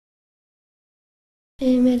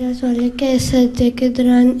میرا سوال ہے کہ سجدے کے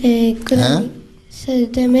دوران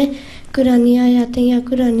سجدے میں قرآنی آیاتیں یا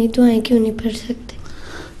قرآنی دعائیں کیوں نہیں پڑھ سکتے؟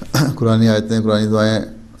 قرآنی آیتیں قرآنی دعائیں حضرت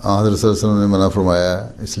صلی اللہ علیہ وسلم نے منع فرمایا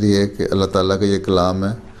ہے، اس لیے کہ اللہ تعالیٰ کا یہ کلام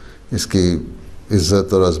ہے، اس کی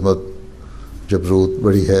عزت اور عظمت جبروت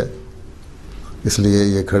بڑی ہے، اس لیے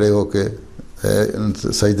یہ کھڑے ہو کے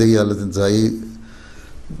سجدے کی حالت انتہائی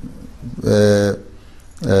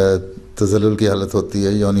تذلل کی حالت ہوتی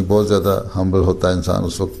ہے، یعنی بہت زیادہ ہمبل ہوتا ہے انسان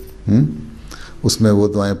اس وقت، اس میں وہ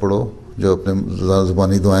دعائیں پڑھو جو اپنے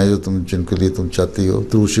زبانی دعائیں جو جن کے لیے تم چاہتی ہو،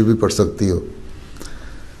 دروشی بھی پڑھ سکتی ہو،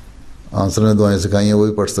 آنسر نے دعائیں سکھائی ہیں وہ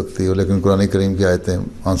بھی پڑھ سکتی ہو، لیکن قرآن کریم کی آیتیں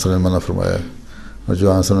آنسر نے منع فرمایا ہے، اور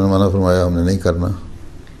جو آنسر نے منع فرمایا ہم نے نہیں کرنا،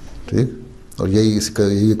 ٹھیک۔ اور یہی اس کا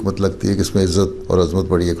یہی حکمت لگتی ہے کہ اس میں عزت اور عظمت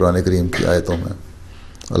بڑی ہے قرآن کریم کی آیتوں میں،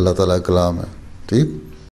 اللہ تعالیٰ کا کلام ہے، ٹھیک۔